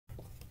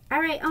All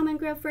right, Almond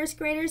Grove first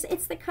graders,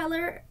 it's the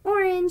color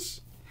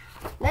orange.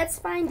 Let's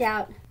find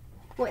out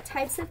what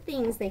types of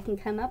things they can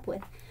come up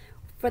with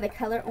for the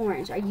color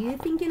orange. Are you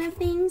thinking of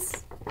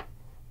things?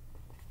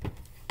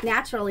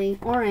 Naturally,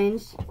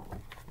 orange.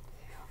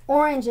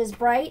 Orange is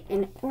bright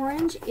and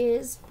orange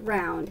is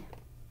round.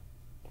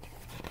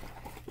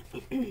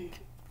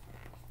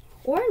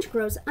 Orange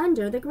grows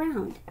under the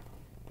ground.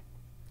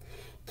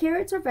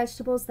 Carrots are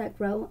vegetables that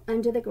grow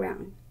under the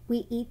ground.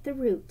 We eat the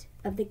root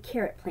of the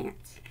carrot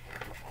plant.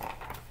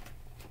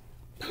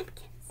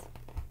 Pumpkins.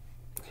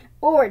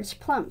 Orange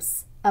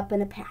plumps up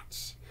in a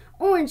patch.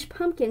 Orange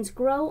pumpkins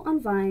grow on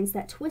vines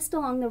that twist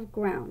along the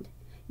ground.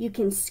 You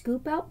can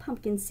scoop out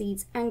pumpkin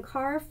seeds and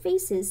carve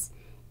faces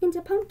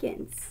into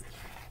pumpkins.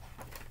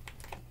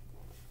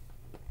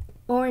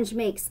 Orange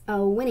makes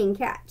a winning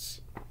catch.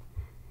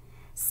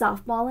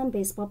 Softball and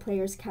baseball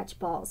players catch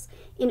balls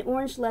in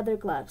orange leather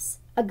gloves.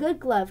 A good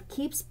glove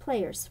keeps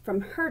players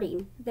from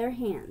hurting their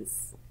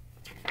hands.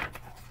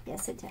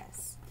 Yes, it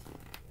does.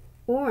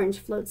 Orange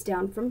floats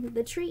down from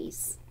the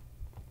trees.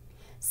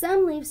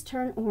 Some leaves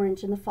turn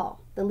orange in the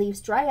fall. The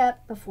leaves dry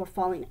up before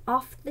falling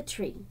off the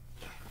tree.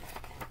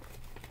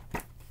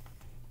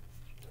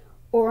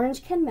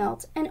 Orange can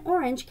melt and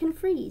orange can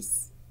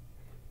freeze.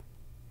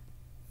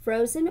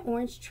 Frozen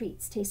orange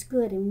treats taste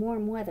good in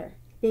warm weather.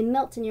 They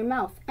melt in your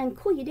mouth and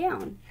cool you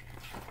down.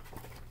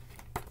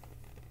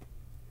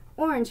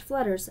 Orange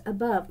flutters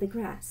above the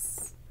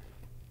grass.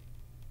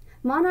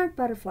 Monarch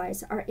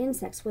butterflies are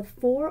insects with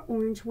 4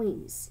 orange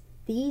wings.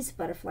 These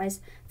butterflies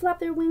flap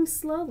their wings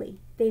slowly.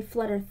 They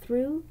flutter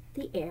through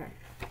the air.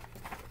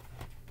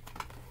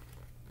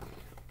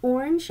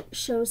 Orange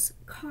shows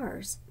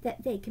cars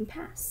that they can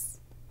pass.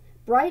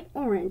 Bright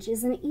orange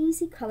is an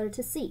easy color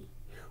to see.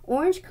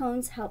 Orange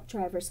cones help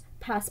drivers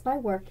pass by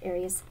work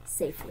areas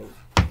safely.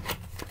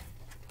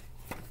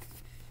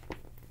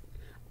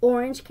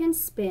 Orange can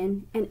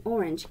spin and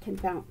orange can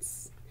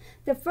bounce.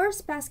 The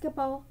first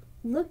basketball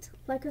looked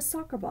like a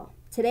soccer ball.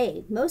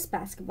 Today, most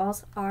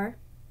basketballs are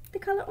the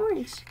color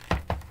orange.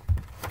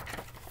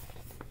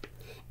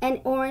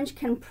 And orange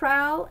can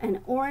prowl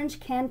and orange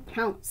can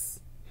pounce.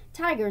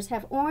 Tigers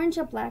have orange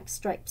and black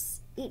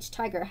stripes. Each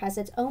tiger has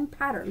its own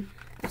pattern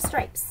of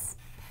stripes.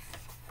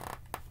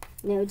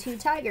 No 2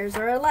 tigers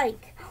are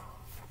alike.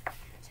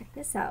 Check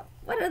this out.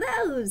 What are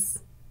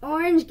those?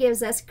 Orange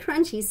gives us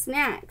crunchy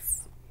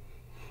snacks.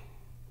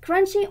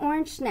 Crunchy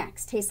orange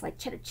snacks taste like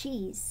cheddar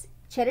cheese.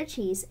 Cheddar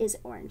cheese is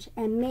orange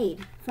and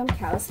made from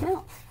cow's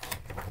milk.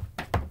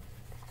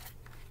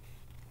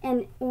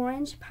 And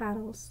orange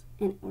paddles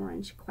and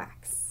orange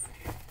quacks.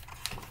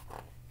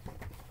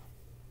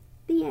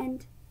 The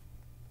end.